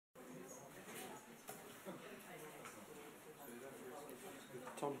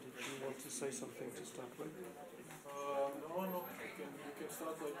Tom, did you want to say something to start with? No, you can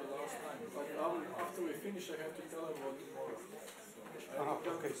start like the last time. But after we finish, I have to tell about tomorrow.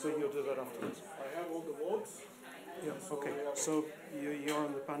 Okay, so you'll do that afterwards. I have all the votes. Yeah, okay. So you're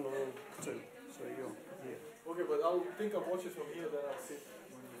on the panel too. So you're here. Okay, but I'll think of watches from here, then I'll sit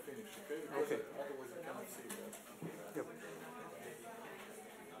when you finish, okay? Because okay. Otherwise I cannot see that. Yep.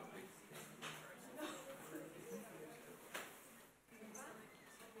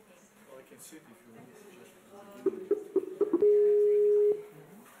 Well, I can sit if you want to just...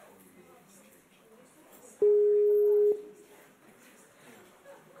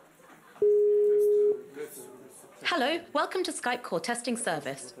 Hello, welcome to Skype call testing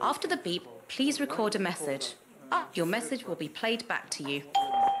service. After the beep, please record a message. Your message will be played back to you.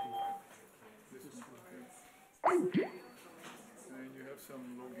 And you have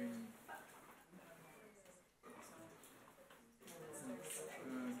some logging.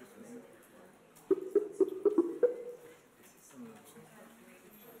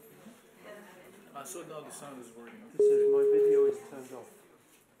 So now the sound is working. This is my video is turned off.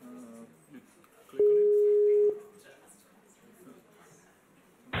 You click on it.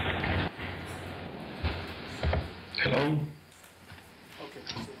 Hello. Okay,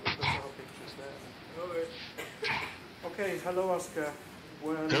 so that's our pictures there. Okay, hello Oscar.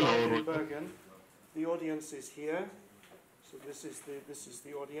 We're live in Bergen. The audience is here. So this is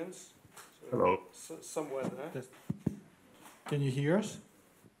the audience. So Hello. Somewhere there. Can you hear us?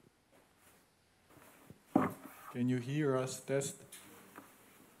 Can you hear us? Test.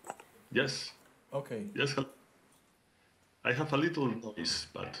 Yes. Okay. Yes. I have a little noise,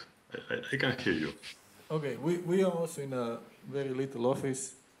 but I can hear you. Okay. We are also in a very little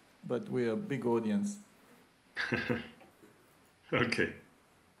office, but we are a big audience. Okay.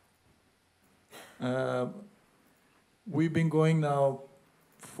 We've been going now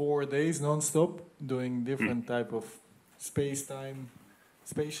 4 days non-stop, doing different type of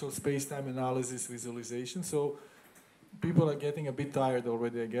spatial space-time analysis visualization. So people are getting a bit tired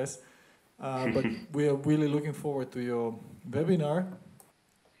already, I guess. But we are really looking forward to your webinar.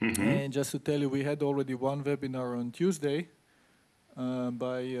 And just to tell you, we had already one webinar on Tuesday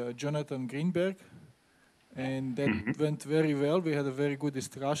by Jonathan Greenberg. And that went very well. We had a very good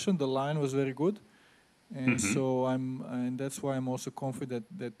discussion. The line was very good. And so and that's why I'm also confident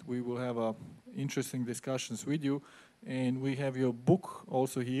that we will have interesting discussions with you. And we have your book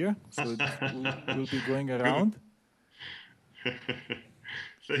also here, so it will be going around.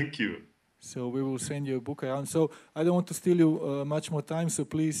 Thank you. So we will send you a book around. So I don't want to steal you much more time, so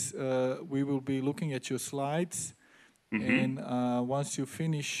please, we will be looking at your slides. And once you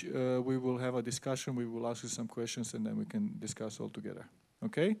finish, we will have a discussion. We will ask you some questions, and then we can discuss all together.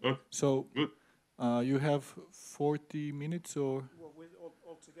 Okay? So you have 40 minutes or? Well,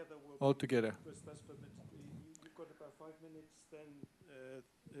 altogether. Altogether. You've got about 5 minutes, then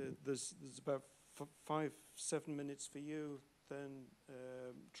there's about 5-7 minutes for you. Then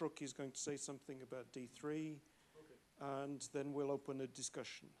Truk is going to say something about D3, and then we'll open a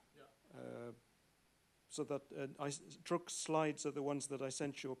discussion. Yeah. So that Truk's slides are the ones that I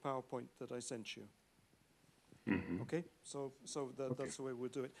sent you, a PowerPoint that I sent you. Okay, so that's the way we'll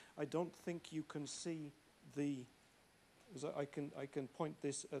do it. I don't think you can see the. I can point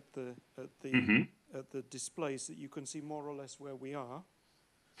this at the display so that you can see more or less where we are.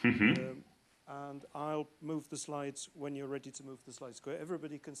 And I'll move the slides when you're ready to move the slides.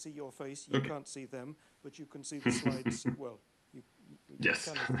 Everybody can see your face. You can't see them, but you can see the slides well. Yes.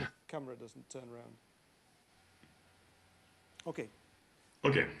 You can if the camera doesn't turn around. Okay.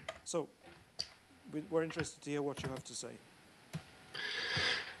 Okay. So we're interested to hear what you have to say.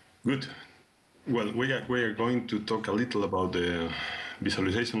 Good. Well, we are going to talk a little about the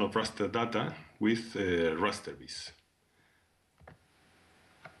visualization of raster data with rasterVis.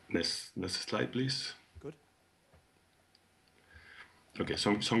 Next slide, please. Good. Okay,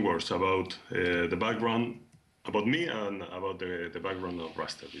 some words about the background, about me and about the background of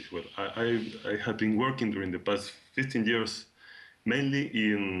rasterVis. Well, I have been working during the past 15 years mainly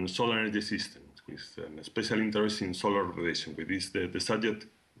in solar energy systems, with a special interest in solar radiation, which is the subject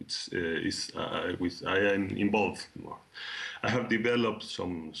which I am involved more. I have developed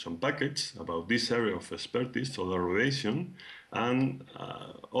some packages about this area of expertise, solar radiation, and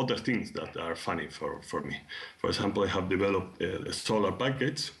other things that are funny for me. For example, I have developed a solar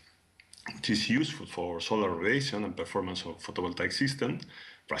package which is useful for solar radiation and performance of photovoltaic systems,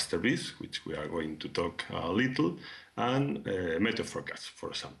 rasterVis, which we are going to talk a little, and Meteor Forecast, for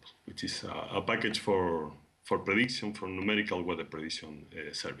example, which is a package for prediction, for numerical weather prediction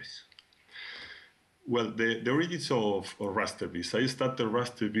service. Well, the origins of rasterVis. I started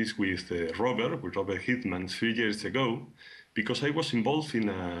rasterVis with Robert Hitman 3 years ago, because I was involved in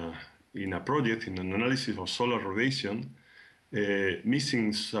a project, in an analysis of solar radiation,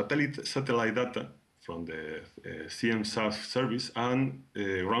 missing satellite data from the CMSAF service and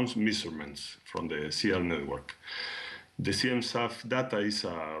ground measurements from the CL network. The CMSAF data is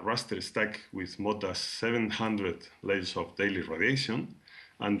a raster stack with more than 700 layers of daily radiation,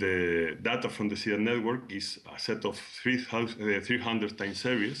 and the data from the CL network is a set of 300 time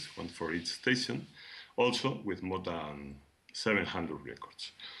series, one for each station, also with more than 700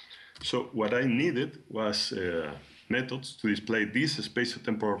 records. So what I needed was methods to display this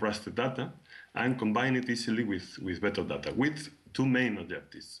spatiotemporal raster data and combine it easily with metadata, with two main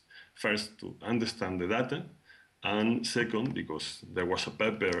objectives. First, to understand the data, and second, because there was a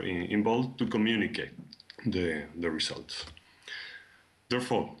paper involved, to communicate the results.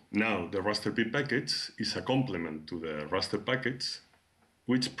 Therefore, now the rasterVis package is a complement to the raster package,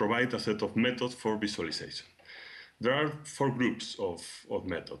 which provide a set of methods for visualization. There are four groups of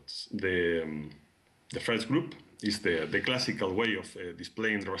methods. The first group is the classical way of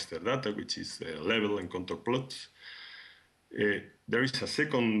displaying raster data, which is level and contour plots. There is a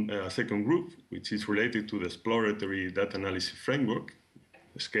second group, which is related to the exploratory data analysis framework,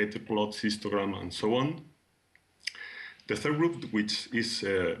 scatter plots, histogram, and so on. The third group, which is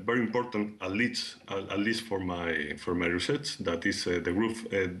very important, at least for my research, that is the group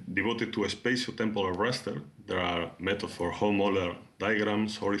devoted to a spatiotemporal raster. There are methods for Hall-Moller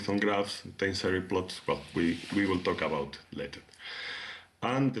diagrams, horizon graphs, time series plots. Well, we will talk about later.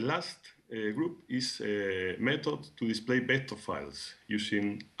 And the last group is a method to display vector files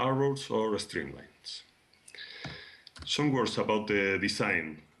using arrows or streamlines. Some words about the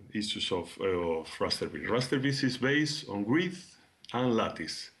design issues of rasterVis. rasterVis is based on grid and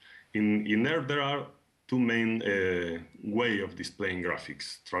lattice. In there, there are two main ways of displaying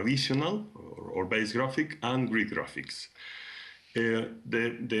graphics: traditional or base graphic and grid graphics.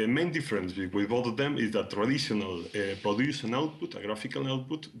 The main difference with both of them is that traditional produces an output, a graphical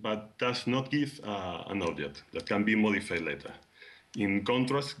output, but does not give an object that can be modified later. In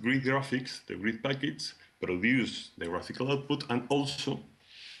contrast, grid graphics, the grid package, produce the graphical output and also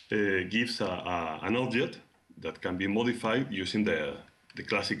gives an object that can be modified using the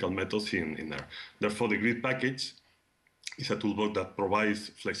classical methods in there. Therefore, the grid package is a toolbox that provides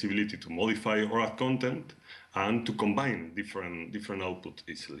flexibility to modify or add content and to combine different output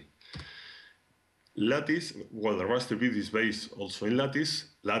easily. Lattice, well, the rasterVis is based also in lattice.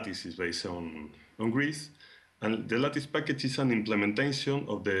 Lattice is based on grid, and the lattice package is an implementation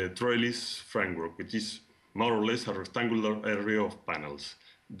of the trellis framework, which is more or less a rectangular array of panels.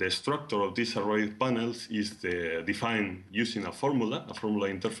 The structure of this array of panels is defined using a formula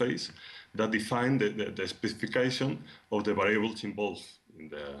interface that defines the specification of the variables involved in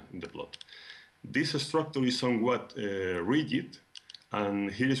the plot. This structure is somewhat rigid,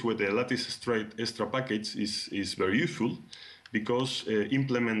 and here is where the lattice straight extra package is very useful, because it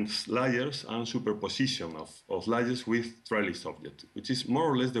implements layers and superposition of layers with trellis object, which is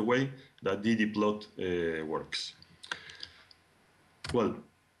more or less the way that ggplot works. Well,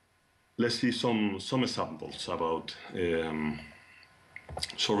 let's see some examples about.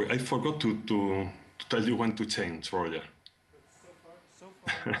 Sorry, I forgot to tell you when to change, Roger. So far it's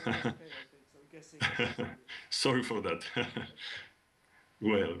okay, I think. So I'm guessing. Sorry for that.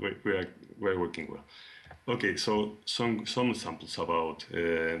 Well, we're working well. Okay, so some examples about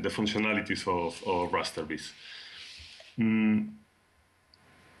the functionalities of rasterVis.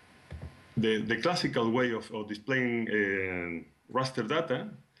 The classical way of displaying raster data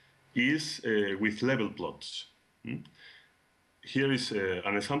is with level plots. Here is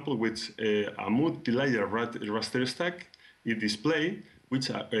an example with a multi-layer raster stack. It displays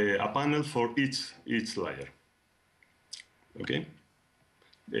with a panel for each layer. Okay.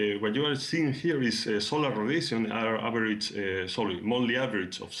 What you are seeing here is solar radiation, monthly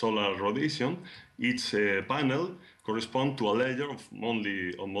average of solar radiation. Each panel corresponds to a layer of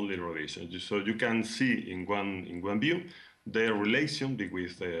monthly radiation. So you can see in one view the relation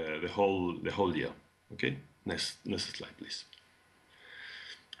with the whole year. Okay. Next slide, please.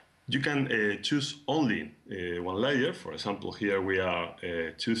 You can choose only one layer. For example, here we are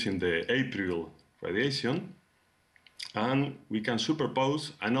choosing the April radiation. And we can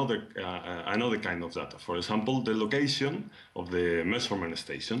superpose another kind of data. For example, the location of the measurement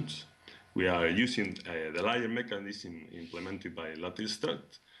stations. We are using the layer mechanism implemented by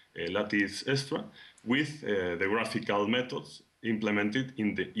lattice extra with the graphical methods implemented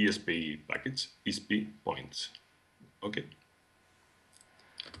in the ESP package, ESP points. Okay.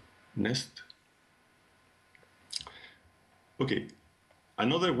 Next. Okay,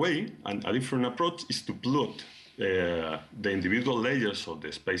 another way, and a different approach, is to plot the individual layers of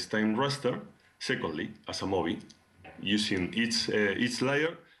the space-time raster, secondly, as a movie, using each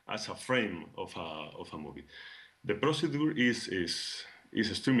layer as a frame of a movie. The procedure is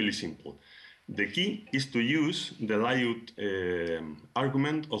extremely simple. The key is to use the layout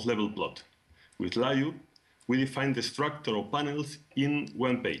argument of level plot. With layout, we define the structure of panels in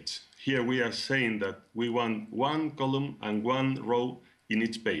one page. Here we are saying that we want one column and one row in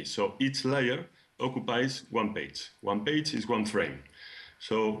each page. So each layer occupies one page. One page is one frame.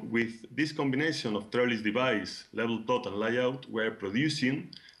 So with this combination of trellis device, level plot, and layout, we're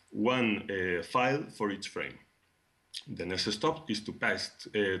producing one file for each frame. The next step is to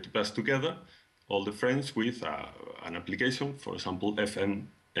pass together all the frames with an application, for example,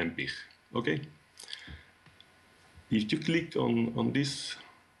 FMMPIG. Okay. If you click on this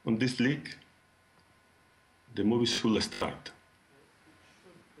link, the movie should start.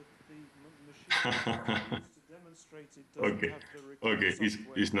 Okay. Okay.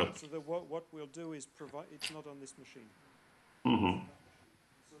 It's not. So what we'll do is provide. It's not on this machine. Mm-hmm.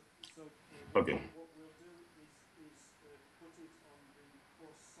 Okay. What we'll do is put it on the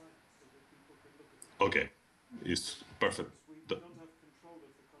course site so that people can look at it. Okay, it's perfect. We don't have control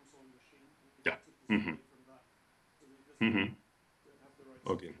of the console machine. Yeah. Mm-hmm. From that, so we just don't have the right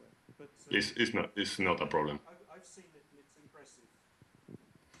okay. software. But it's not a problem. I've seen it and it's impressive.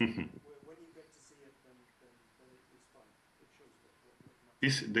 When you get to see it, then it is fun. It shows what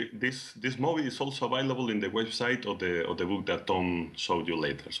This movie is also available in the website of the book that Tom showed you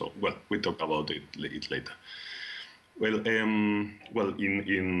later. So well, we talk about it later. Well,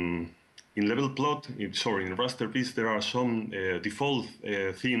 in level plot, in rasterVis, there are some default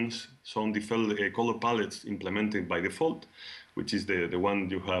themes, some default color palettes implemented by default, which is the one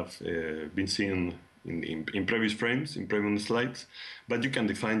you have been seeing in previous frames, in previous slides. But you can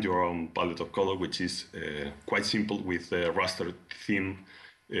define your own palette of color, which is quite simple with the raster theme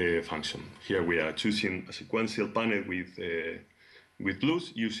function. Here we are choosing a sequential panel with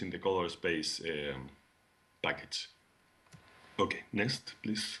blues using the color space package. Okay, next,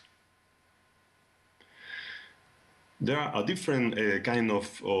 please. There are a different kind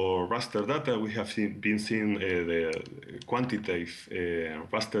of raster data. We have been seeing the quantitative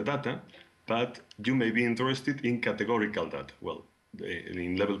raster data, but you may be interested in categorical data. Well,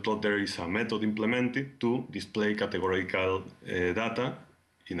 in level plot, there is a method implemented to display categorical data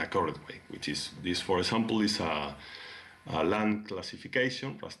in a correct way, which is this, for example, is a land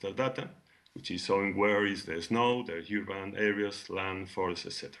classification raster data, which is showing where is the snow, the urban areas, land, forests,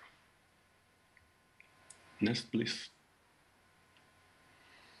 etc. Next, please.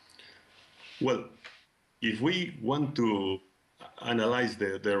 Well, if we want to analyze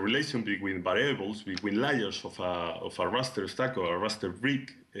the relation between variables, between layers of a raster stack or a raster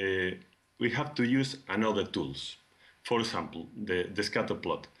brick, we have to use another tools. For example, the scatter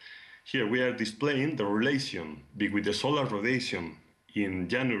plot. Here we are displaying the relation between the solar radiation in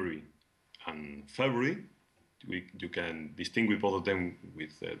January and February. You can distinguish both of them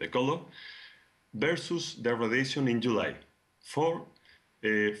with the color, versus the radiation in July for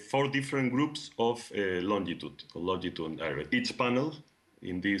 4 different groups of longitude area. Each panel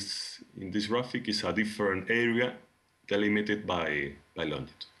in this graphic is a different area delimited by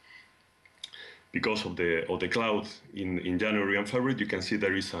longitude. Because of the cloud in January and February, you can see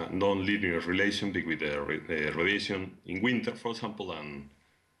there is a non-linear relation between the radiation in winter, for example, and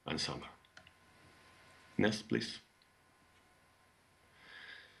summer. Next, please.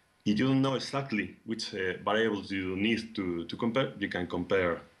 If you don't know exactly which variables you need to compare, you can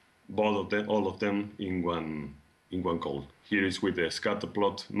compare all of them in one call. Here is with the scatter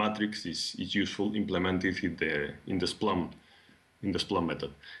plot matrix is useful, implemented in the Splunk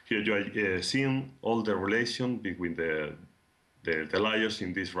method. Here you are seeing all the relation between the layers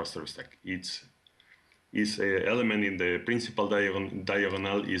in this raster stack. Each element in the principal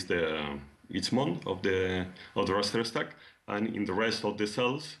diagonal is each month of the raster stack, and in the rest of the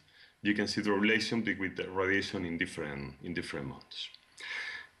cells you can see the relation between the radiation in different months.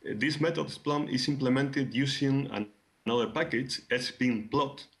 This method Splunk is implemented using another package,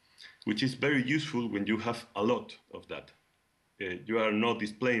 spinplot, which is very useful when you have a lot of data. You are not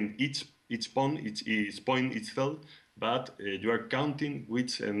displaying each point, each cell, but you are counting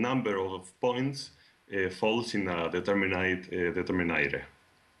which number of points falls in a determined area.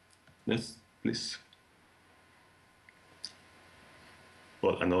 Next, please.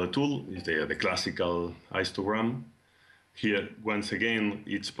 Well, another tool is the classical histogram. Here, once again,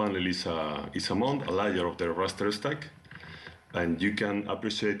 each panel is a month, a layer of the raster stack. And you can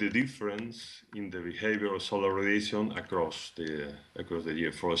appreciate the difference in the behavior of solar radiation across the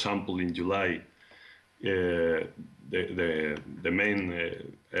year. For example, in July, the main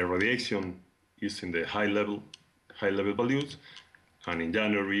radiation is in the high level values, and in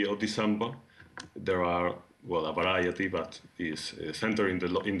January or December there are, well, a variety, but is centered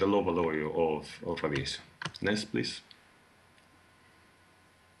in the low value of radiation. Next, please.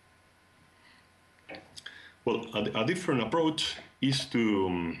 Well, a different approach is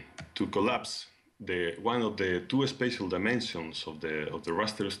to collapse one of the two spatial dimensions of the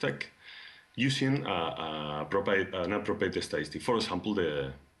raster stack using an appropriate statistic. For example,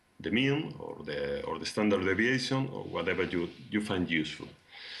 the mean or the standard deviation or whatever you find useful.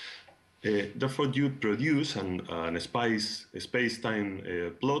 Therefore, you produce a space-time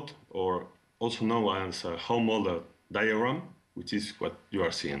plot, or also known as a Helmholtz diagram, which is what you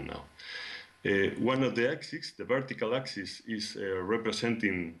are seeing now. One of the axes, the vertical axis, is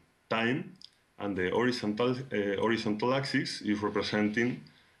representing time, and the horizontal axis is representing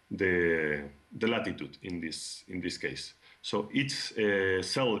the latitude in this case. So each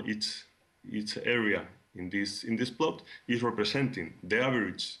cell, each area in this plot is representing the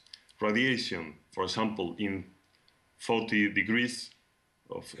average radiation, for example, in 40 degrees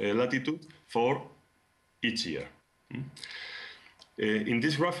of latitude for each year. In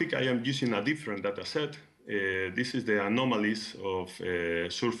this graphic, I am using a different data set. This is the anomalies of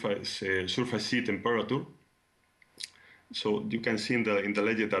surface sea temperature. So you can see in the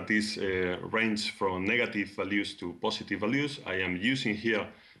legend that this range from negative values to positive values. I am using here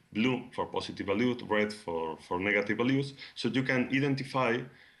blue for positive values, red for negative values. So you can identify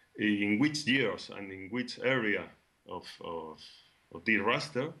in which years and in which area of the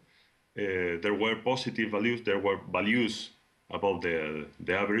raster there were positive values, there were values above the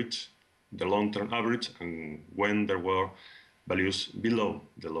average, the long-term average, and when there were values below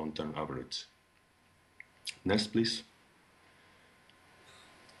the long-term average. Next, please.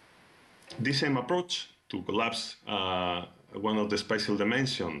 This same approach to collapse one of the spatial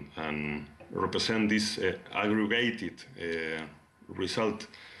dimensions and represent this aggregated result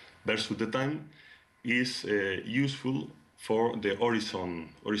versus the time is useful for the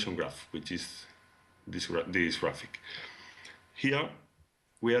horizon graph, which is this graphic. Here,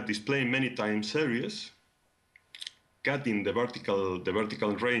 we are displaying many time series, cutting the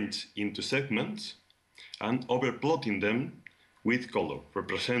vertical range into segments, and overplotting them with color,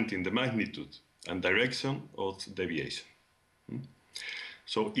 representing the magnitude and direction of deviation.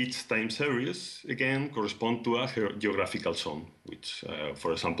 So each time series, again, corresponds to a geographical zone, which,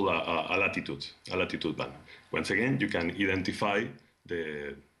 for example, a latitude band. Once again, you can identify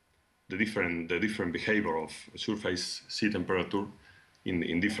the different behavior of surface sea temperature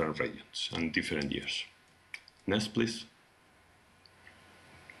in different regions and different years. Next, please.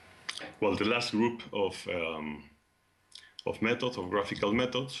 Well, the last group of graphical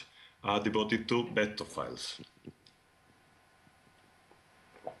methods, are devoted to vector files.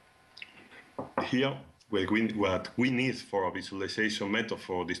 Here, what we need for a visualization method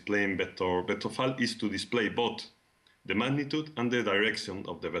for displaying vector file is to display both the magnitude and the direction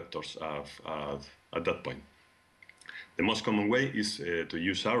of the vectors at that point. The most common way is to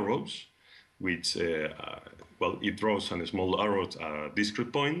use arrows, which, well, it draws a small arrows at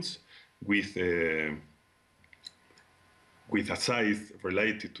discrete points with a size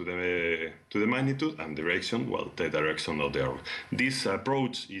related to the magnitude and direction, well, the direction of the arrow. This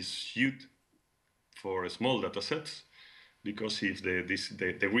approach is used for small data sets because if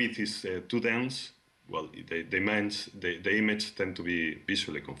the width is too dense, well, the image tend to be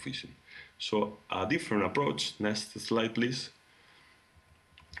visually confusing. So a different approach, next slide please,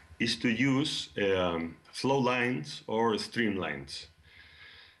 is to use flow lines or streamlines.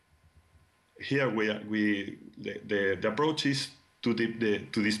 Here the approach is to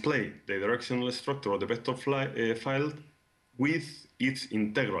display the directional structure of the vector file with its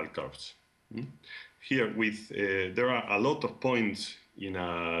integral curves. Here there are a lot of points in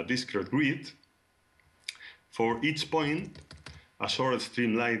a discrete grid. For each point, a short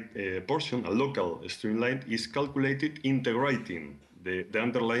streamline portion, a local streamline, is calculated integrating the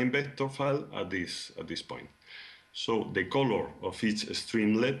underlying vector file at this point. So the color of each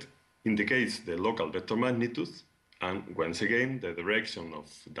streamlet indicates the local vector magnitude, and once again, the direction of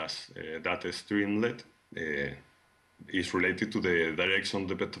that streamlet is related to the direction of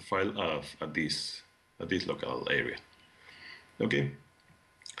the vector file at this local area. Okay.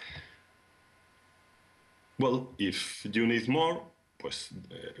 Well, if you need more,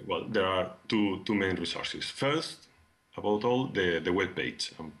 well, there are two main resources. First, about all, the web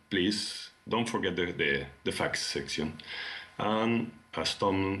page, and please don't forget the facts section. And as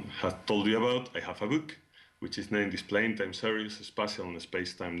Tom had told you about, I have a book, which is named Displaying Time Series, Spatial and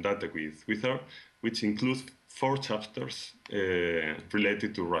Space-Time Data with R, which includes 4 chapters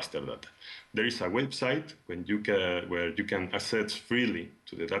related to raster data. There is a website where you can access freely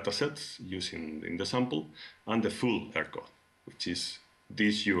to the data sets using in the sample, and the full R code, which is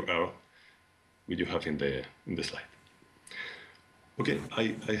this URL which you have in the slide. Okay,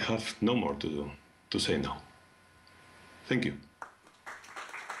 I have no more to say now. Thank you.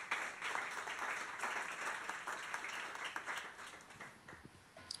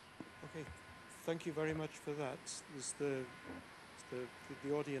 Okay, thank you very much for that. There's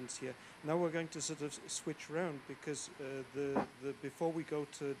the audience here. Now we're going to sort of switch around because before we go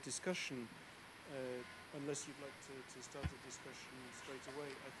to discussion, unless you'd like to start a discussion straight away,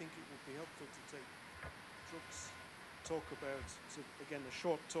 I think it would be helpful to take Druk's talk about, again, a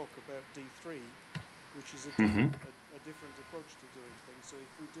short talk about D3, which is a different approach to doing things. So if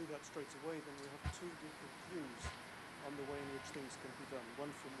we do that straight away, then we have 2 different views on the way in which things can be done.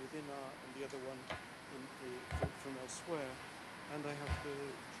 One from within R and the other one from elsewhere. And I have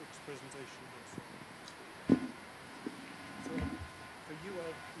Druk's presentation here. So for you,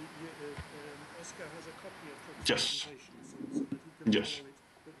 Oscar has a copy of Druk's presentation so that he can follow it.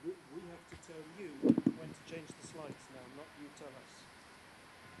 But we have to tell you when to change the slides now, not you tell us.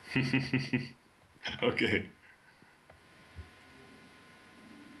 Okay.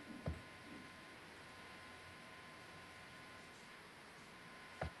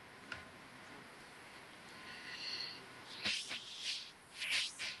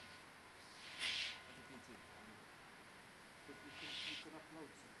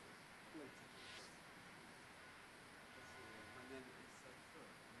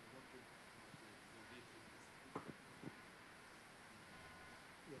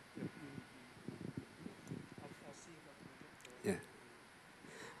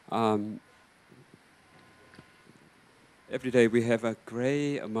 Every day we have a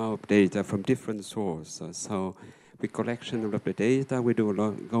great amount of data from different sources. So with collection of the data, we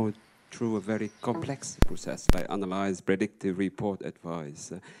go through a very complex process, like analyze, predictive, report,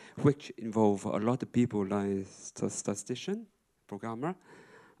 advice, which involve a lot of people like statistician, programmer,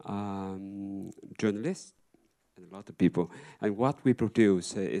 journalists, and a lot of people. And what we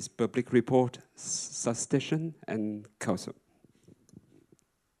produce is public report, statistician, and council.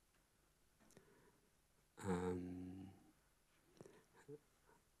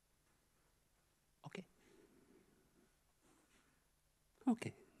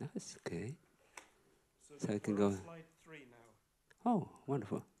 Okay, that's okay. So I can go. Slide 3 now. Oh,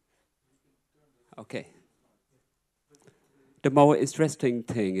 wonderful. Okay. The more interesting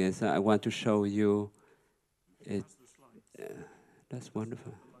thing is I want to show you it. That's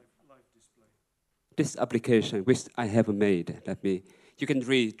wonderful. This application, which I have made, you can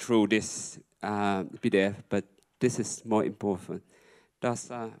read through this PDF, but this is more important. That's,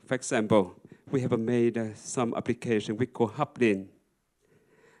 for example, we have made some application we call Hublin.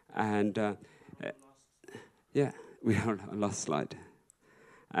 And yeah, we have a last slide.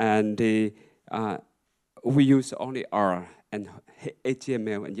 And we use only R and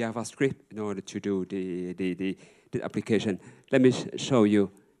HTML and JavaScript in order to do the application. Let me show you.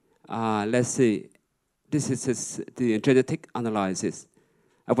 Let's see. This is the genetic analysis.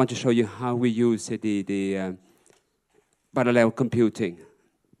 I want to show you how we use the parallel computing.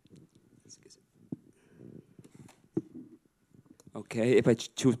 Okay, if I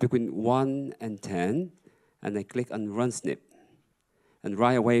choose between 1 and 10, and I click on Run Snip, and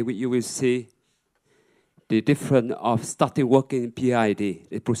right away you will see the difference of starting working PID,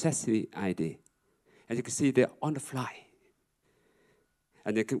 the processing ID. And you can see they're on the fly.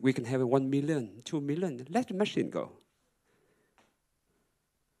 And we can have 1 million, 2 million, let the machine go.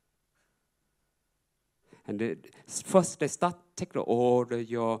 And first they start take all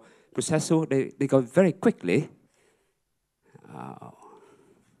your processor, they go very quickly. Let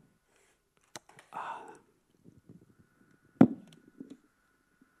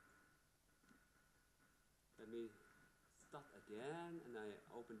me start again, and I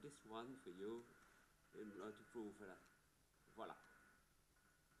open this one for you in order to prove that. Voila.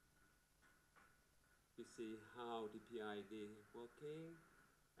 You see how the PID is working,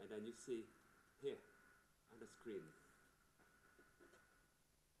 and then you see here on the screen.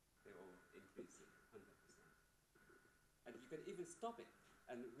 They're all increasing 100%. And you can even stop it,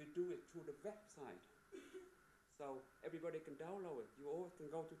 and we do it through the website. So everybody can download it. You all can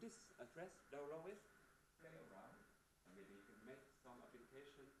go to this address, download it, play around, and maybe you can make some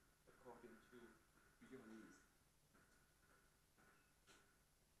application according to your needs.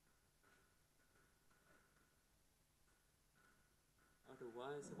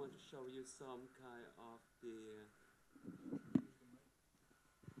 Otherwise, I want to show you some kind of the.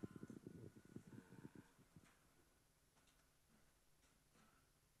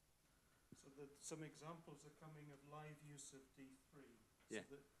 Some examples are coming of live use of D3. Yeah.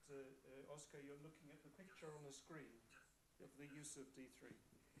 So that, Oscar, you're looking at the picture on the screen of the use of D3.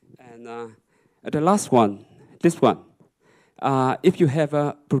 And the last one, this one. If you have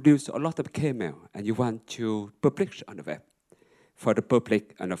produced a lot of KML and you want to publish on the web for the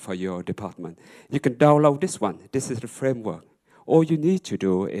public and for your department, you can download this one. This is the framework. All you need to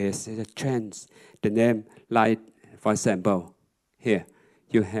do is change the name, like, for example, here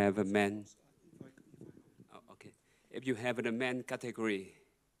you have a main. Okay. If you have the main category,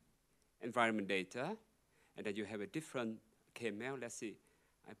 environment data, and then you have a different KML, let's see,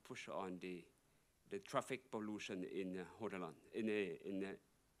 I push on the traffic pollution in Holland, in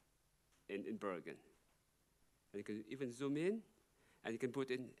Bergen. And you can even zoom in, and you can put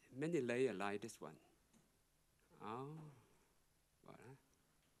in many layers like this one. Oh, voilà.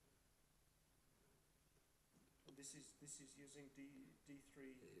 This is using D3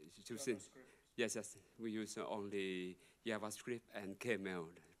 Using, JavaScript. yes, we use only JavaScript and KML,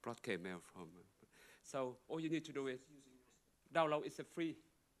 plot KML from. So all you need to do is download. It's a free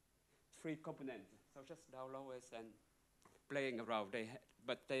component. So just download it and playing around.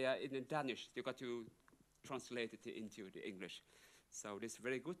 But they are in Danish. You got to translate it into the English. So this is a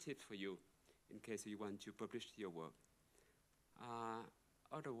very good tip for you in case you want to publish your work.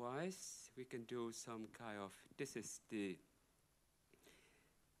 Otherwise, we can do some kind of, this is the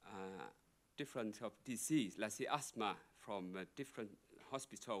different of disease, let's say asthma from a different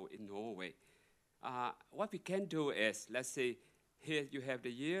hospital in Norway. What we can do is, let's say, here you have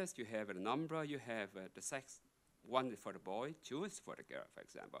the years, you have a number, you have the sex. One is for the boy, two is for the girl, for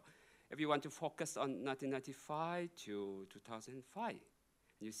example. If you want to focus on 1995 to 2005,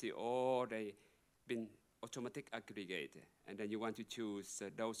 you see all they been automatic aggregated, and then you want to choose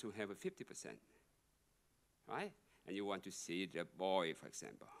those who have a 50%, right? And you want to see the boy, for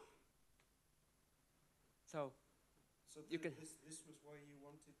example. So you can. This was why you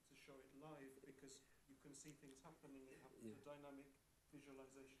wanted to show it live, because you can see things happening. The dynamic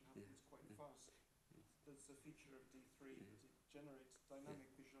visualization happens quite fast. There's a feature of D3 that it generates dynamic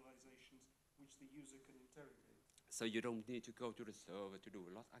visualizations which the user can interrogate. So you don't need to go to the server to do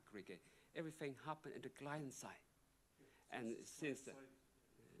a lot aggregate. Everything happens in the client side. And since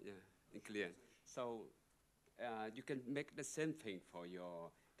in client. So you can make the same thing for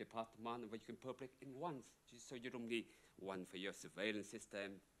your department, where you can publish in once. So you don't need one for your surveillance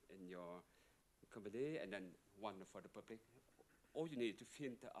system in your company and then one for the public. All you need to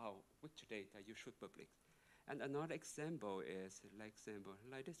filter out which data you should publish. And another example is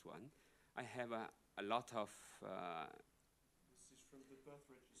like this one. I have a lot of this is from the birth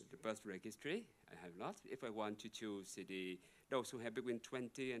registry. The birth registry. I have lots. If I want to choose those who have between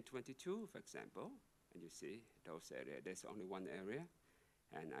 20 and 22, for example, and you see those areas, there's only one area,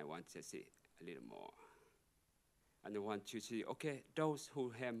 and I want to see a little more. And I want to see, okay, those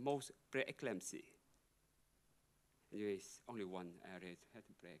who have most preeclampsia. There is only one area to have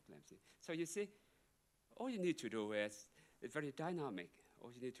preeclampsia. So you see, all you need to do is, it's very dynamic.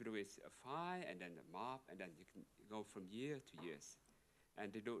 All you need to do is a file and then a map, and then you can go from year to years.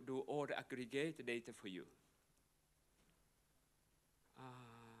 And they do all the aggregate data for you. How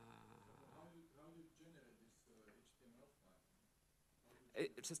do you generate this HTML file?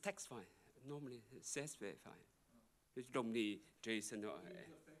 It's a text file. Normally, it's a CSV file. You don't need JSON or.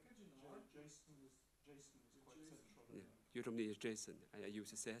 JSON is quite central. Yeah. You don't need a JSON. I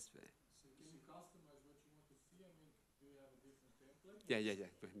use a CSV. So can you customize what you want to see? I mean, do you have a different template? Yeah.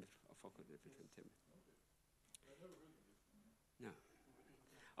 I forgot the different template. Okay. I've never heard of this one. No.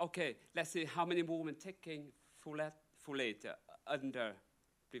 Okay, let's see how many movements taking folate under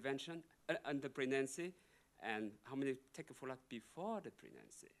prevention, under pregnancy, and how many take folate before the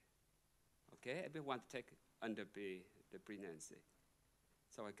pregnancy. Okay, everyone take under the pregnancy.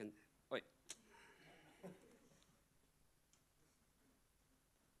 So I can, wait.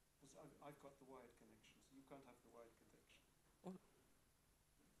 I've got the wired connection, so you can't have the wired connection.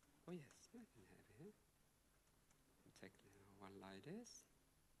 Oh yes, I can have it here. Take one like this.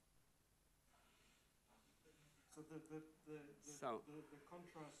 So the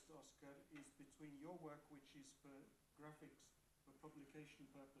contrast, Oscar, is between your work, which is for graphics for publication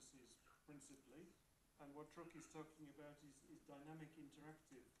purposes principally, and what Truk is talking about is dynamic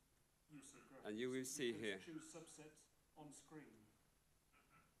interactive use of graphics. And you will see here. Choose subset on screen.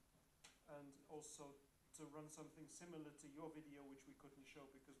 And also to run something similar to your video, which we couldn't show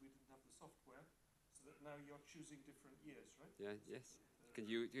because we didn't have the software. So So that now you're choosing different years, right? Yeah, yes.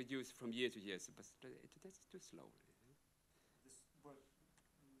 You use from year to year, but that's too slow. This well, it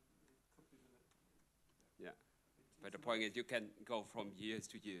could be Yeah. But the point is, you can go from years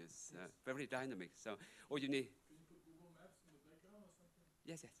to years, very dynamic. So all you need. Can you put Google Maps in the background or something?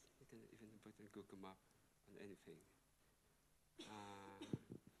 Yes, yes. You can even put a Google map on anything.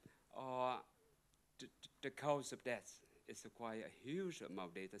 Or the cause of death is quite a huge amount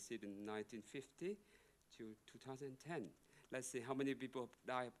of data, since 1950 to 2010. Let's see how many people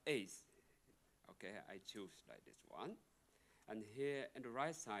die of AIDS. Okay, I choose like this one. And here on the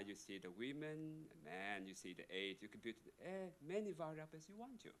right side, you see the women, the man, you see the age. You can put many variables you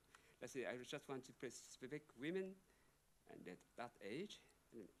want to. Let's say I just want to put specific women and that age,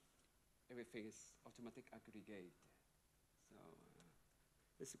 and everything is automatic aggregate. So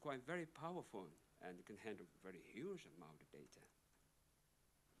it's quite very powerful and can handle very huge amount of data.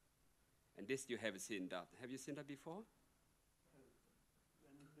 And this you have seen that. Have you seen that before?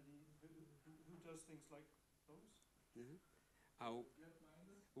 Anybody who does things like those? Mm-hmm.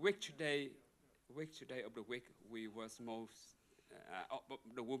 Which day of the week we was most,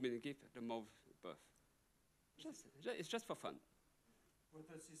 the woman give the most birth? It's just for fun. Well,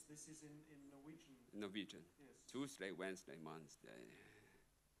 this is in Norwegian. Norwegian. Yes. Tuesday, Wednesday, Monday.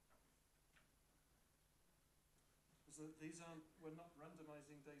 So these aren't. We're not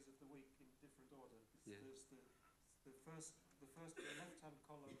randomizing days of the week in different order. There's the left-hand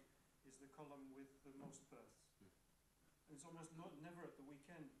column is the column with the most births. It's almost never at the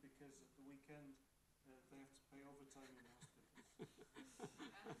weekend, because at the weekend they have to pay overtime in hospitals.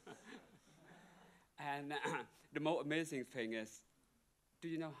 And the more amazing thing is, do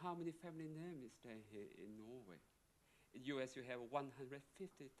you know how many family names stay here in Norway? In US you have 150,000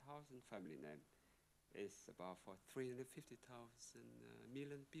 family names. It's about for 350,000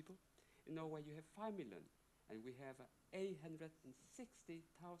 million people. In Norway you have 5 million, and we have 860,000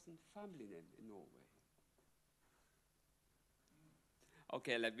 family names in Norway.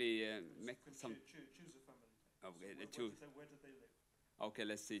 Okay, let me make some. Choose a family name. Okay, So where do they live? Okay,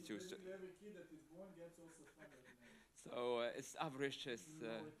 let's see. So Choose. basically every kid that is born gets also a family name. So its average is.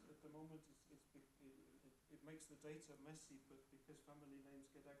 No, at the moment it makes the data messy, but because family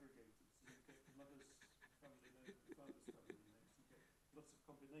names get aggregated, so you get the mother's family name and the father's family names. You get lots of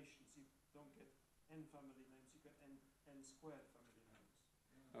combinations. You don't get n family names. You get n squared family names.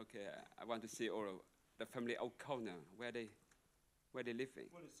 Okay, I want to see all of the family O'Connor, where they living.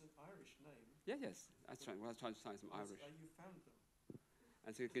 Well, it's an Irish name. Yeah, yes. I was trying to find some Irish. You found them.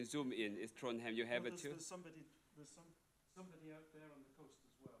 And so you can zoom in. It's Trondheim. You have it too. There's somebody out there on the coast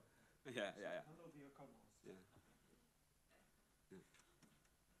as well. Yeah. Hello, the O'Connells. Yeah.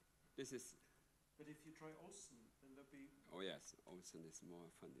 This is. But if you try Olsen, then there'll be. Oh yes, Olsen is more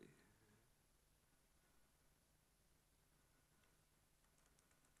funny.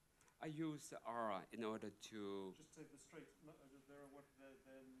 I use R in order to. Just say the straight. There are what then.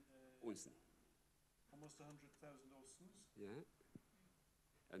 Olsen. Almost 100,000 Olsens. Yeah.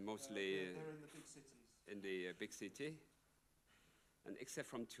 And mostly they're in the big cities. In the big city, and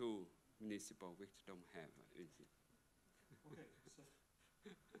except from 2 municipal which don't have Olsen. Okay. So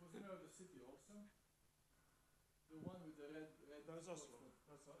What's the name of the city, Oslo? The one with the red. That's Oslo.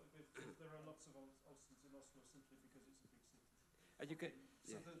 There are lots of Olsens in Oslo simply because it's a big city. And you can.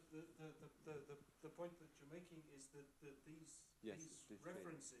 So Yeah. the point that you're making is that these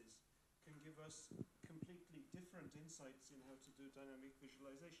references can give us completely different insights in how to do dynamic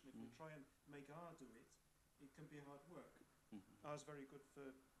visualization. If we try and make R do it, it can be hard work. R is very good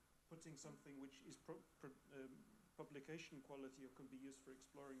for putting something which is publication quality or can be used for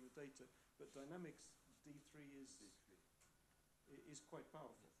exploring the data, but dynamics D3 is quite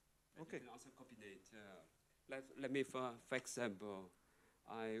powerful. And Okay. you can also combine. Let me, for example,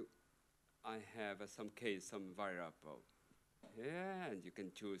 I have some case, some variable. Yeah, and you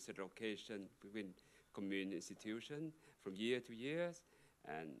can choose a location between community institution from year to years,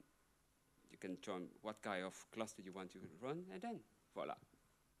 and you can join what kind of cluster you want to run, and then voila.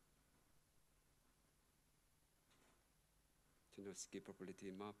 To know ski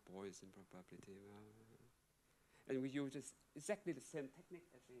probability map, Poisson probability map. And we use exactly the same technique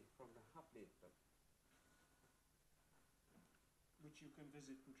as from the Hapley, but Which you can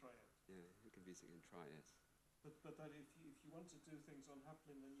visit and try out. yeah, you can visit and try it. But that if you want to do things on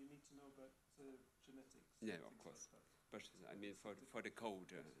Haplin, then you need to know about genetics. Yeah, and of things course. like that. But I mean, for the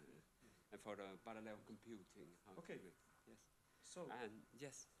code and for the parallel computing. how to Okay. do it. Yes. So And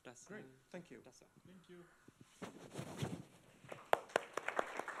yes, that's great. Thank you. That's all. Thank you.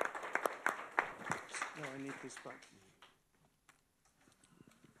 No, I need this back.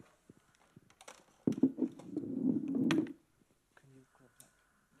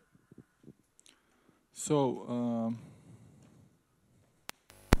 So,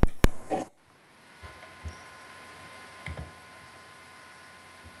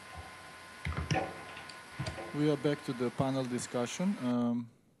 we are back to the panel discussion.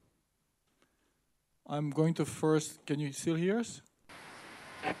 I'm going to first, can you still hear us?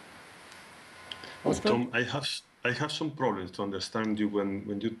 Oscar? Tom, I have some problems to understand you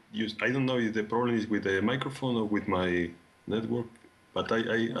when you use. I don't know if the problem is with the microphone or with my network, but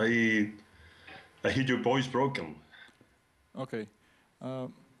I hear your voice broken. Okay.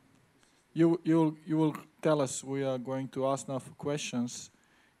 You will tell us. We are going to ask now for questions,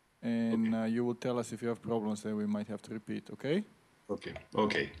 and Okay. you will tell us if you have problems that we might have to repeat. Okay. Okay.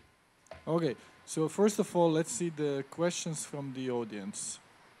 Okay. Okay. So first of all, let's see the questions from the audience,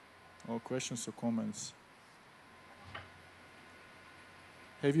 or questions or comments.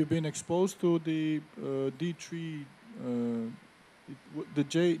 Have you been exposed to the D3, the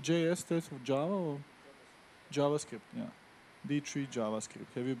JS stands for Java or JavaScript? Yeah, D3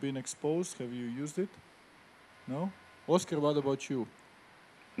 JavaScript. Have you been exposed? Have you used it? No? Oscar, what about you?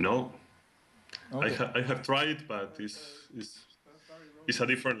 No, Okay. I have tried, but it's a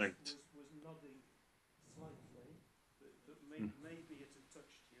different length. Was nodding slightly, that maybe it had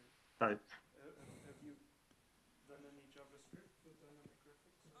touched you. Right. Have you done any JavaScript for dynamic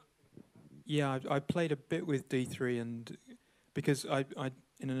graphics or anything like that? Yeah, I played a bit with D3, and because I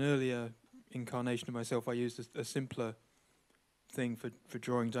in an earlier incarnation of myself, I used a simpler thing for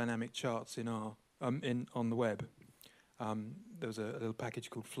drawing dynamic charts in on the web. There was a little package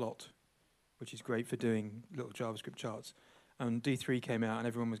called Flot, which is great for doing little JavaScript charts. And D3 came out, and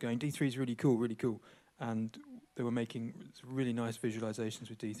everyone was going, D3 is really cool, really cool. And they were making really nice visualizations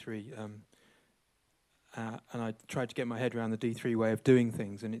with D3. And I tried to get my head around the D3 way of doing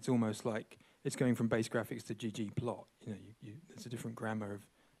things, and it's almost like it's going from base graphics to ggplot. You know, there's a different grammar of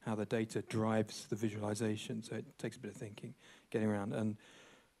how the data drives the visualization, so it takes a bit of thinking, getting around. And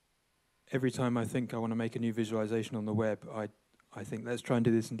every time I think I want to make a new visualization on the web, I think, let's try and do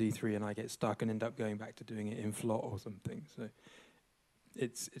this in D3, and I get stuck and end up going back to doing it in Flot or something. So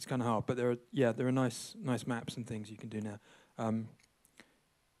it's kind of hard, but there are nice maps and things you can do now.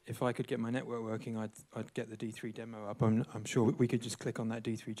 If I could get my network working, I'd get the D3 demo up. I'm sure we could just click on that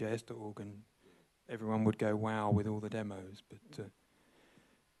d3js.org and everyone would go wow with all the demos. But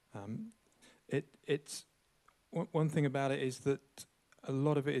it's one thing about it is that a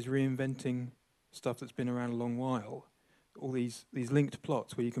lot of it is reinventing stuff that's been around a long while. All these linked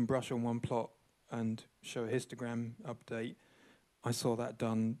plots where you can brush on one plot and show a histogram update. I saw that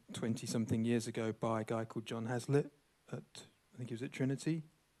done 20-something years ago by a guy called John Hazlitt I think he was at Trinity,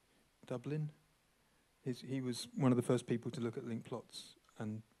 Dublin. He was one of the first people to look at linked plots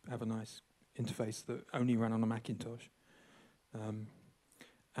and have a nice interface that only ran on a Macintosh.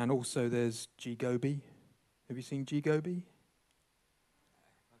 And also there's ggobi. Have you seen ggobi?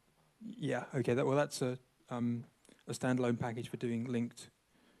 Yeah, okay. That's a standalone package for doing linked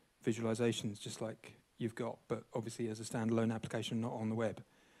visualizations, just like you've got, but obviously as a standalone application, not on the web.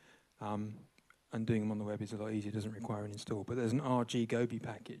 And doing them on the web is a lot easier, it doesn't require an install. But there's an rggobi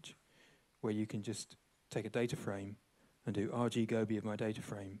package where you can just take a data frame and do rggobi of my data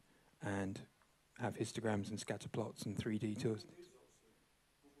frame and have histograms and scatter plots and 3D tools.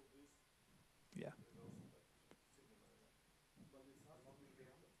 Yeah.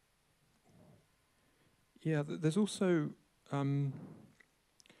 Yeah, there's also lots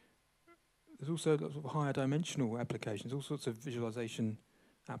of higher dimensional applications, all sorts of visualization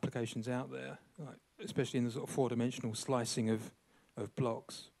applications out there, like especially in the sort of 4-dimensional slicing of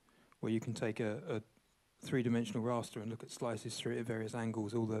blocks, where you can take a 3-dimensional raster and look at slices through it at various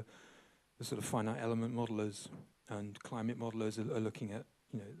angles. All the sort of finite element modelers and climate modelers are looking at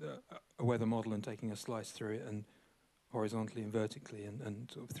a weather model and taking a slice through it and horizontally and vertically and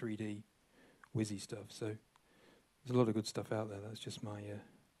sort of 3D whizzy stuff. So there's a lot of good stuff out there. That's just my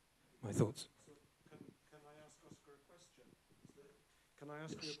thoughts. So can I ask Oscar a question? Can I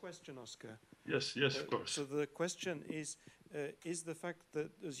ask you a question, Oscar? Yes, of course. So the question is the fact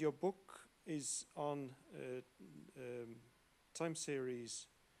that as your book is on time series,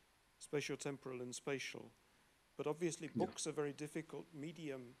 spatiotemporal and spatial, but obviously books are very difficult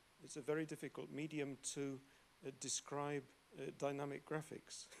medium. It's a very difficult medium to describe dynamic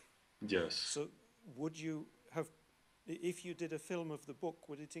graphics. Yes. So would you have, if you did a film of the book,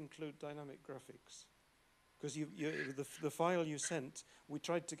 would it include dynamic graphics? Because the file you sent, we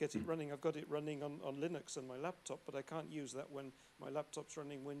tried to get it running. I've got it running on Linux on my laptop, but I can't use that when my laptop's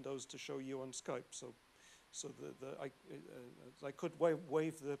running Windows to show you on Skype. So I could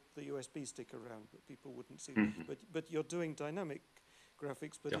wave the USB stick around, but people wouldn't see. But you're doing dynamic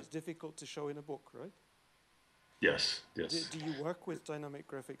graphics, but it's difficult to show in a book, right? Yes, yes. Do you work with dynamic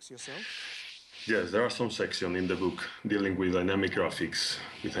graphics yourself? Yes, there are some sections in the book dealing with dynamic graphics,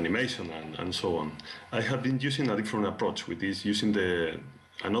 with animation and so on. I have been using a different approach with this, using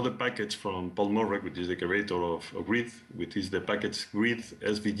another package from Paul Morrek, which is the creator of Grid, which is the package Grid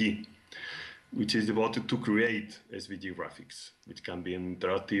SVG, which is devoted to create SVG graphics, which can be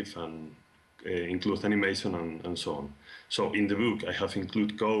interactive and include animation and so on. So in the book, I have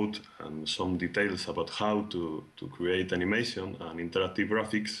included code and some details about how to create animation and interactive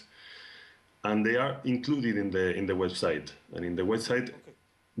graphics, and they are included in the website. And in the website,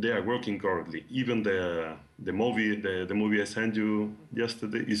 they are working currently. Even the movie I sent you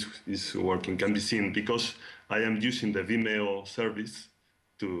yesterday is working, can be seen, because I am using the Vimeo service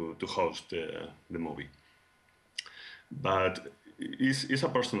to host the movie. But it's a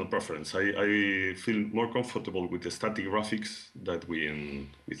personal preference. I feel more comfortable with the static graphics than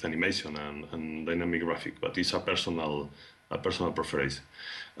with animation and dynamic graphic, but it's a personal preference.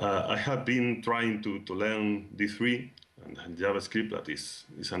 I have been trying to learn D3 and JavaScript. That is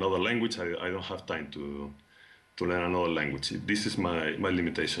another language. I don't have time to learn another language. This is my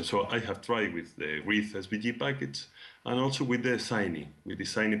limitation. So I have tried with the Grid SVG package and also with the Shiny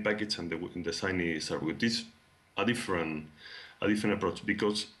package and the Shiny server, which is a different approach,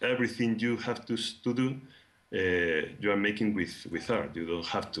 because everything you have to do, you are making with art. You don't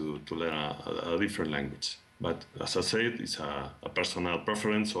have to learn a different language. But as I said, it's a personal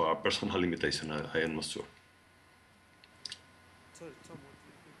preference or a personal limitation. I am not sure. So, Tom, what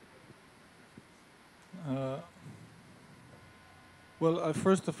do you think? Well,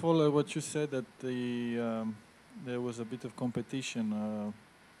 first of all, what you said that there was a bit of competition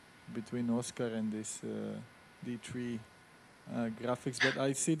between Oscar and this D3 graphics, but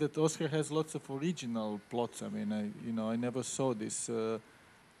I see that Oscar has lots of original plots. I mean, I never saw this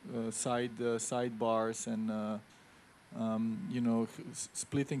sidebars and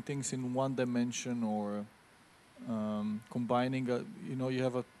splitting things in one dimension, or combining. You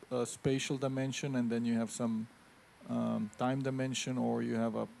have a spatial dimension, and then you have some time dimension, or you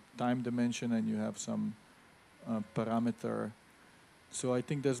have a time dimension and you have some parameter. So I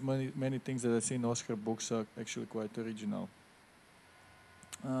think there's many things that I see in Oscar books are actually quite original.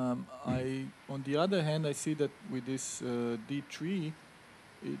 On the other hand, I see that with this D3,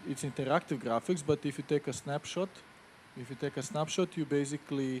 it's interactive graphics. But if you take a snapshot, you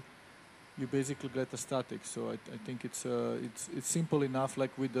basically get a static. So I think it's simple enough.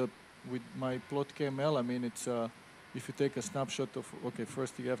 Like with my plot KML, I mean, it's if you take a snapshot of,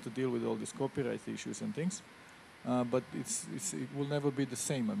 first you have to deal with all these copyright issues and things, but it will never be the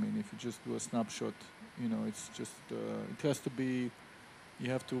same. I mean, if you just do a snapshot, it's just it has to be. You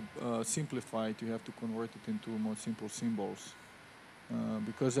have to simplify it. You have to convert it into more simple symbols,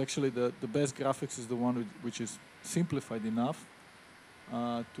 because actually the best graphics is the one which is simplified enough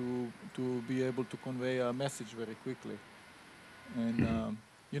to be able to convey a message very quickly. And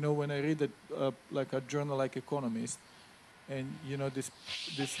when I read it, like a journal like Economist, and this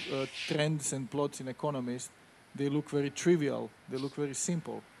trends and plots in Economist, they look very trivial. They look very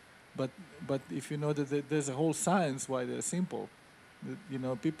simple, but if you know that there's a whole science why they're simple,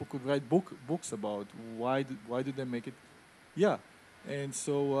 people could write books about why do they make it, yeah. And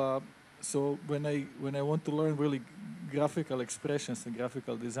so when I want to learn really graphical expressions and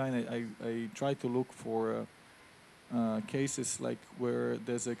graphical design, I try to look for cases like where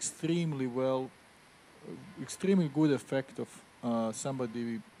there's extremely good effect of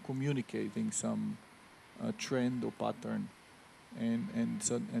somebody communicating some trend or pattern,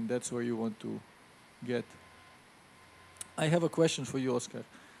 and that's where you want to get. I have a question for you, Oscar.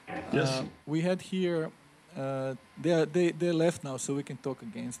 Yes. We had here. They left now, so we can talk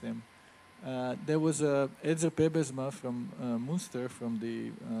against them. There was Edzer Pebesma from Münster, from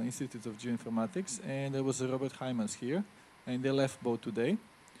the Institute of Geoinformatics, and there was Robert Heijmans here, and they left both today.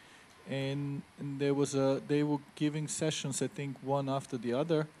 And there was they were giving sessions, I think, one after the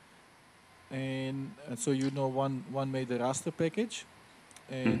other. And so one made the raster package,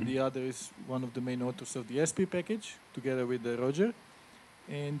 and the other is one of the main authors of the SP package, together with Roger.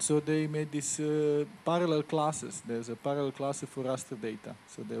 And so they made these parallel classes. There's a parallel class for raster data.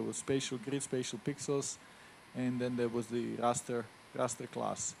 So there was spatial grid, spatial pixels, and then there was the raster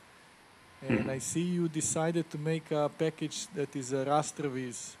class. And I see you decided to make a package that is a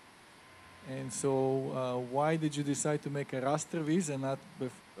rasterVis. And so why did you decide to make a rasterVis and not,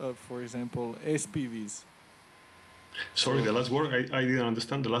 for example, SPVis? Sorry, the last word, I didn't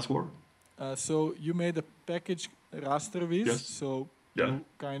understand the last word. So you made a package rasterVis. Yes. So yeah. You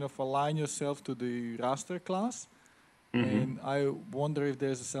kind of align yourself to the raster class, And I wonder if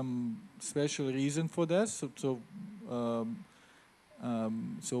there's some special reason for that. So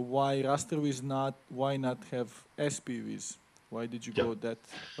why rasterVis not? Why not have SPVs? Why did you go that?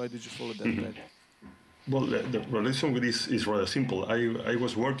 Why did you follow that path? Well, the reason with this is rather simple. I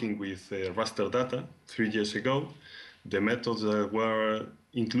was working with raster data 3 years ago. The methods that were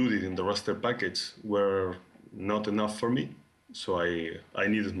included in the raster package were not enough for me, so I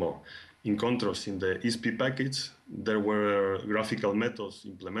needed more. In contrast, in the ESP package, there were graphical methods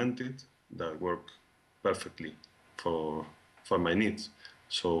implemented that work perfectly for my needs.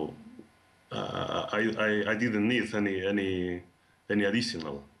 So I didn't need any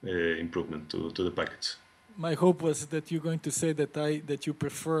additional improvement to the package. My hope was that you're going to say that you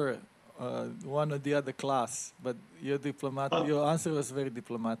prefer one or the other class, but your answer was very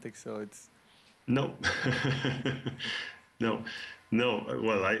diplomatic, so it's... No. No.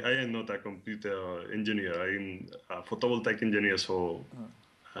 Well, I am not a computer engineer. I'm a photovoltaic engineer, so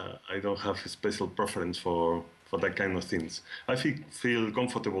I don't have a special preference for that kind of things. I feel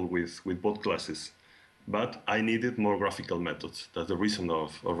comfortable with both classes, but I needed more graphical methods. That's the reason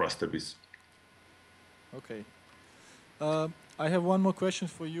of rasterVis. Okay. I have one more question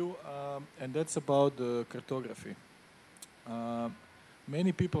for you, and that's about the cartography.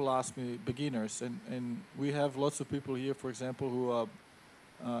 Many people ask me, beginners, and we have lots of people here, for example, who are,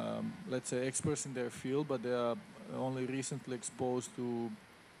 let's say, experts in their field, but they are only recently exposed to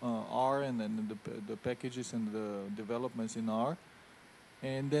R and then the packages and the developments in R.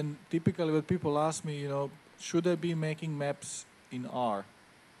 And then typically when people ask me, should I be making maps in R?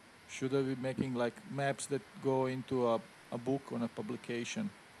 Should I be making like maps that go into a book or a publication?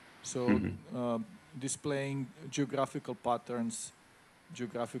 So displaying geographical patterns,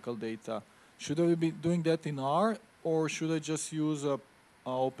 geographical data. Should I be doing that in R, or should I just use a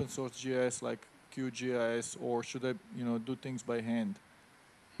open source GIS like QGIS, or should I do things by hand?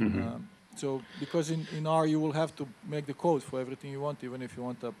 So because in R you will have to make the code for everything you want, even if you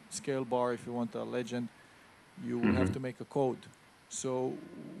want a scale bar, if you want a legend, you will have to make a code. So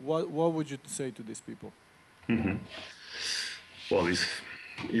what would you say to these people? Well,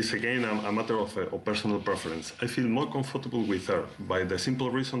 it's again a matter of personal preference. I feel more comfortable with her by the simple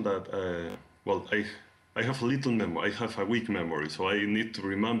reason that, well, I have little memory. I have a weak memory, so I need to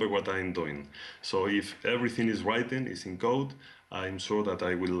remember what I'm doing. So if everything is written, is in code, I'm sure that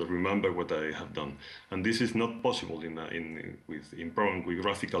I will remember what I have done. And this is not possible in programming with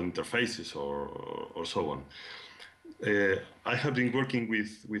graphical interfaces or so on. I have been working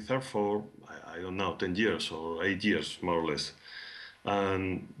with her for, I don't know, 10 years or 8 years, more or less.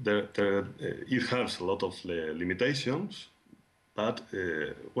 And it has a lot of limitations, but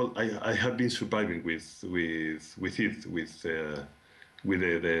well, I have been surviving with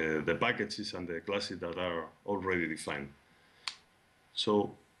the packages and the classes that are already defined.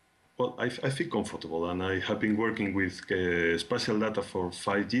 So, well, I feel comfortable, and I have been working with spatial data for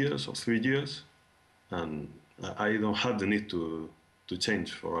 5 years or 3 years, and I don't have the need to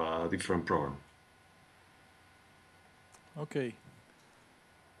change for a different program. Okay.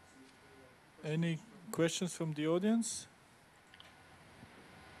 Any questions from the audience?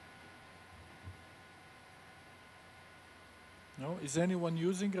 No? Is anyone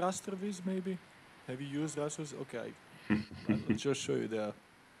using rasterVis maybe? Have you used rasterVis? Okay. I'll just show you there.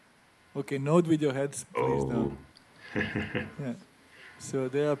 Okay, node with your heads, please. Now. Yeah. So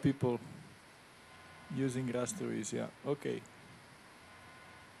there are people using rasterVis, yeah. Okay.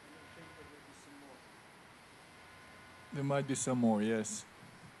 There might be some more, yes.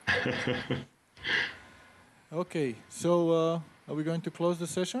 Okay, so are we going to close the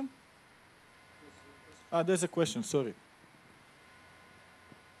session? There's a question, sorry.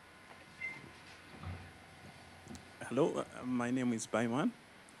 Hello, my name is Baiman.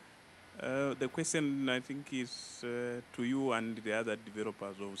 The question, I think, is to you and the other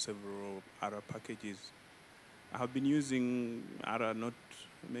developers of several other packages. I have been using ARA not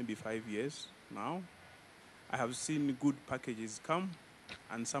maybe 5 years now. I have seen good packages come,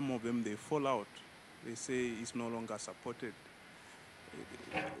 and some of them, they fall out. They say it's no longer supported.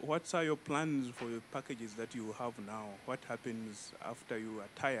 What are your plans for your packages that you have now? What happens after you are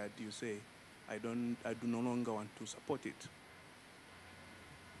tired? You say, I do no longer want to support it.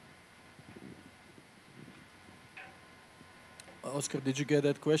 Oscar, did you get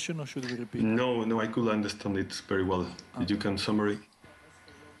that question, or should we repeat? No, I could understand it very well. Did you can summary?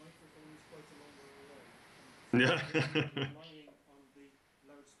 Yeah. Relying on the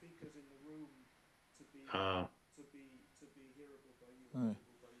loudspeakers in the room to be hearable by you.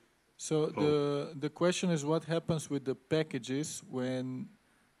 So the question is, what happens with the packages when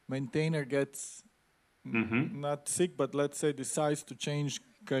maintainer gets not sick, but let's say decides to change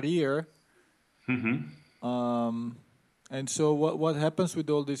career. And so what happens with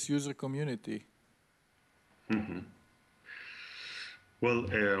all this user community? Well,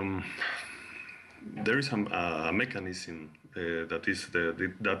 there is a mechanism that is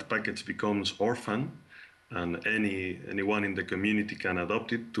that package becomes orphan, and anyone in the community can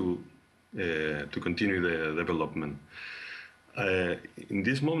adopt it to continue the development. In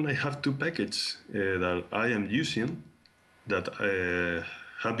this moment, I have two packages that I am using that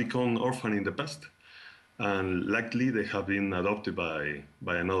have become orphan in the past, and luckily they have been adopted by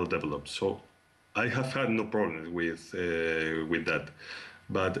another developer. So I have had no problem with that.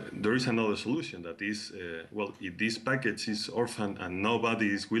 But there is another solution that is, well, if this package is orphan and nobody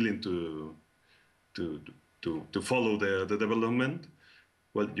is willing to follow the development,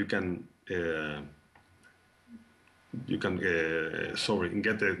 well, you can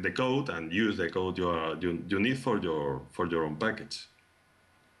get the code and use the code you need for your own package.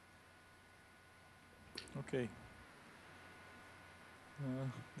 Okay.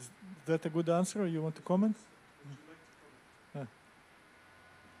 Is that a good answer, or you want to comment?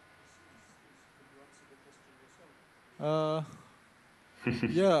 Yeah,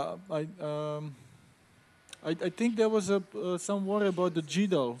 I think there was some worry about the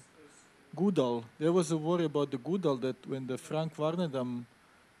Goodall. There was a worry about the Goodall that when the Frank Warnedam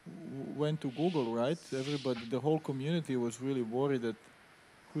went to Google, right? Everybody, the whole community was really worried that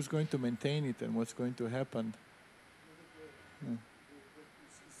who's going to maintain it and what's going to happen.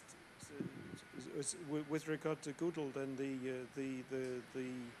 With regard to Google, then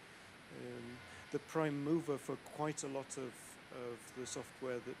the prime mover for quite a lot of the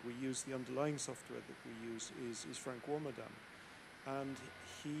software that we use, the underlying software that we use, is Frank Warmerdam. And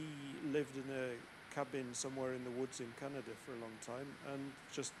he lived in a cabin somewhere in the woods in Canada for a long time and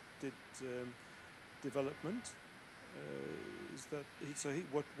just did development. He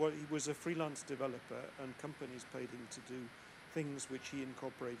was a freelance developer, and companies paid him to do things which he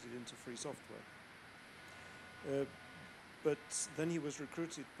incorporated into free software. But then he was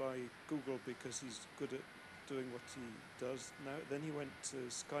recruited by Google because he's good at doing what he does now. Then he went to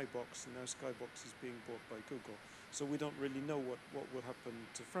Skybox, and now Skybox is being bought by Google. So we don't really know what will happen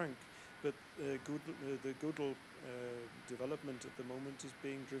to Frank. But the Google development at the moment is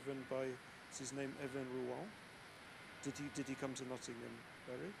being driven by, is his name Evan Rouen? Did he come to Nottingham,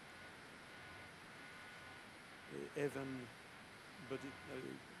 Barry? Evan, but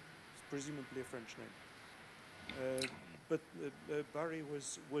it's presumably a French name. But Barry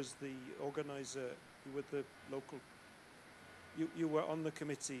was the organizer. You were the local. You were on the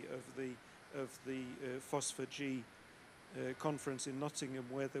committee of the Phosphor G conference in Nottingham,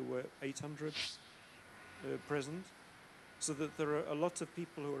 where there were 800 present. So that there are a lot of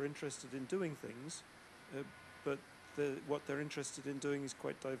people who are interested in doing things, but what they're interested in doing is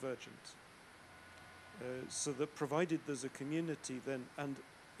quite divergent. So that provided there's a community, then and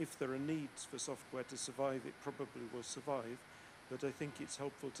if there are needs for software to survive, it probably will survive, but I think it's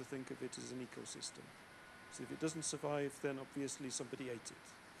helpful to think of it as an ecosystem. So if it doesn't survive, then obviously somebody ate it.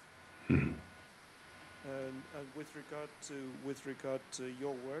 And with regard to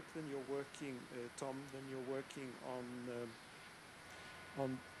your work, then you're working, Tom, then you're working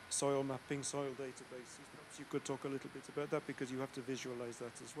on soil mapping, soil databases. Perhaps you could talk a little bit about that, because you have to visualize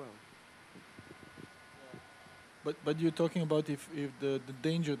that as well. But you're talking about if the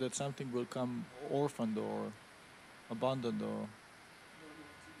danger that something will come orphaned or abandoned or...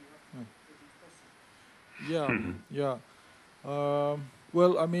 Yeah.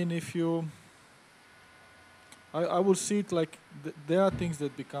 Well, I mean, if you... I will see it like there are things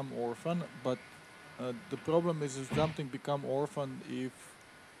that become orphan, but the problem is if something become orphan if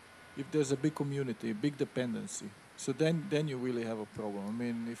there's a big community, a big dependency. So then you really have a problem. I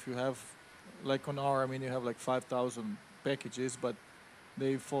mean, if you have... Like on R, I mean, you have like 5,000 packages, but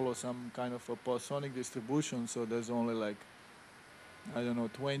they follow some kind of a Poissonic distribution, so there's only like, I don't know,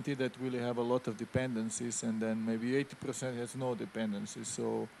 20 that really have a lot of dependencies, and then maybe 80% has no dependencies.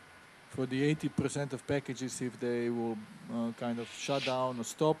 So for the 80% of packages, if they will kind of shut down or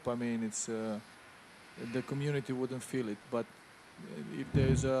stop, I mean, it's the community wouldn't feel it. But if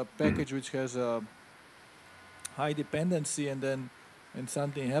there's a package which has a high dependency and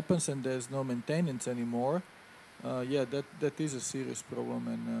something happens and there's no maintenance anymore, that is a serious problem.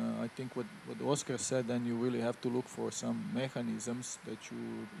 And I think what Oscar said, then you really have to look for some mechanisms that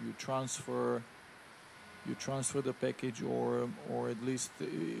you transfer the package, or at least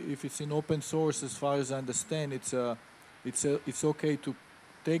if it's in open source, as far as I understand, it's okay to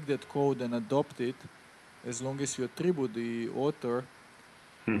take that code and adopt it as long as you attribute the author.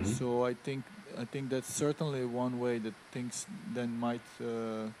 So I think I think that's certainly one way that things then might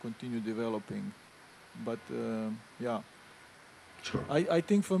continue developing. But yeah, Sure. I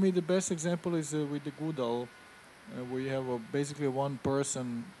think for me the best example is with the Goodall, where you have basically one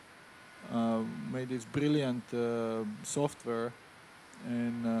person made this brilliant software,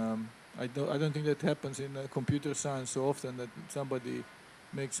 and I don't think that happens in computer science so often, that somebody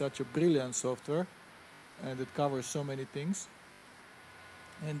makes such a brilliant software and it covers so many things.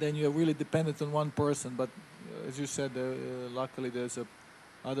 And then you're really dependent on one person. But as you said, luckily there's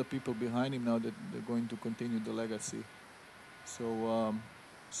other people behind him now that they're going to continue the legacy. So,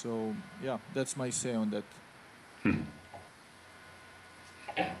 so yeah, that's my say on that.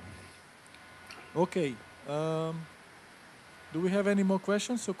 Okay. Do we have any more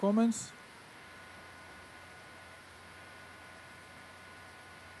questions or comments?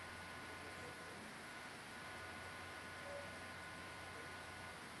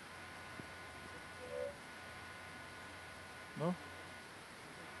 No?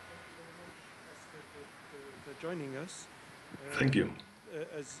 For joining us. Thank you.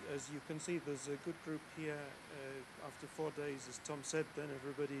 As you can see, there's a good group here. After 4 days, as Tom said, then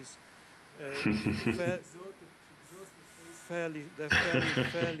everybody's fairly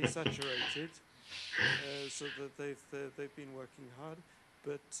saturated, so that they've been working hard.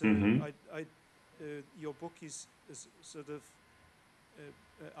 But your book is sort of.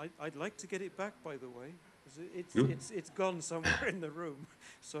 I'd like to get it back, by the way. It's gone somewhere in the room,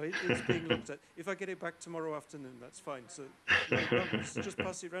 so it's being looked at. If I get it back tomorrow afternoon, that's fine. So just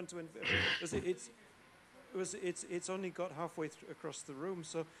pass it around to it's only got halfway across the room,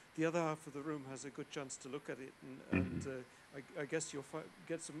 so the other half of the room has a good chance to look at it, and I guess you'll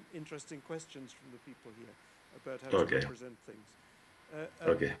get some interesting questions from the people here about how to represent things.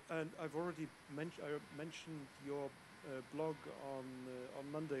 And I've already mentioned your blog on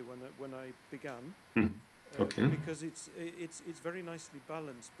Monday when I began. Because it's very nicely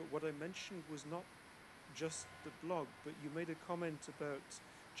balanced. But what I mentioned was not just the blog, but you made a comment about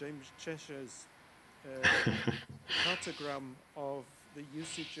James Cheshire's cartogram of the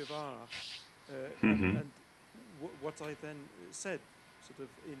usage of R, and what I then said, sort of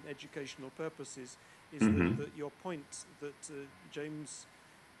in educational purposes, is that your point that James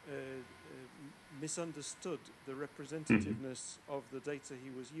misunderstood the representativeness of the data he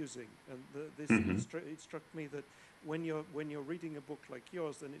was using, and it struck me that when you're reading a book like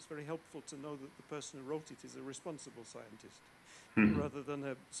yours, then it's very helpful to know that the person who wrote it is a responsible scientist, rather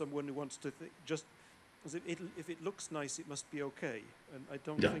than someone who wants to just as if it looks nice, it must be okay. And I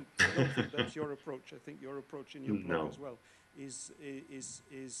don't think that's your approach. I think your approach in your blog as well is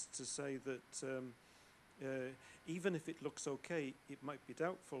to say that. Even if it looks okay, it might be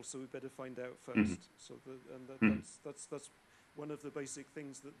doubtful, so we better find out first. So, that's one of the basic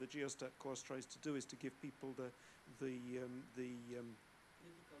things that the GEOSTAT course tries to do, is to give people the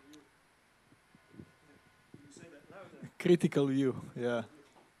critical view. Yeah.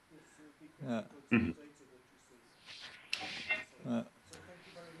 Yeah.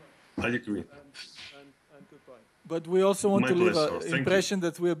 I agree. And goodbye. But we also want to leave an impression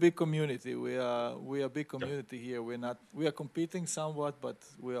that we're a big community. We are a big community here. We are competing somewhat, but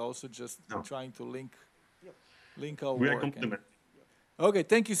we are also just trying to link our we work. Are complementing. Okay,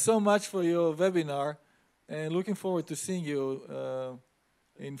 thank you so much for your webinar, and looking forward to seeing you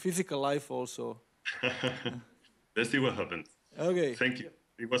in physical life also. Let's see what happens. Okay. Thank you.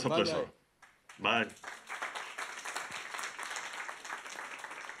 It was a pleasure. Bye.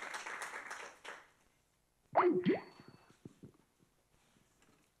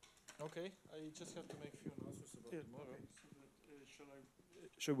 Okay, I just have to make a few announcements about tomorrow. Okay.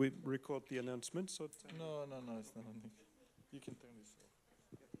 Shall we record the announcements? Or no, it's not. You can turn this off.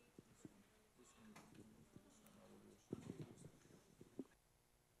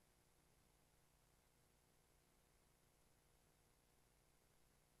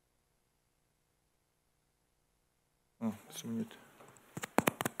 Oh, it's mute.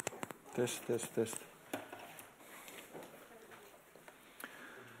 Test.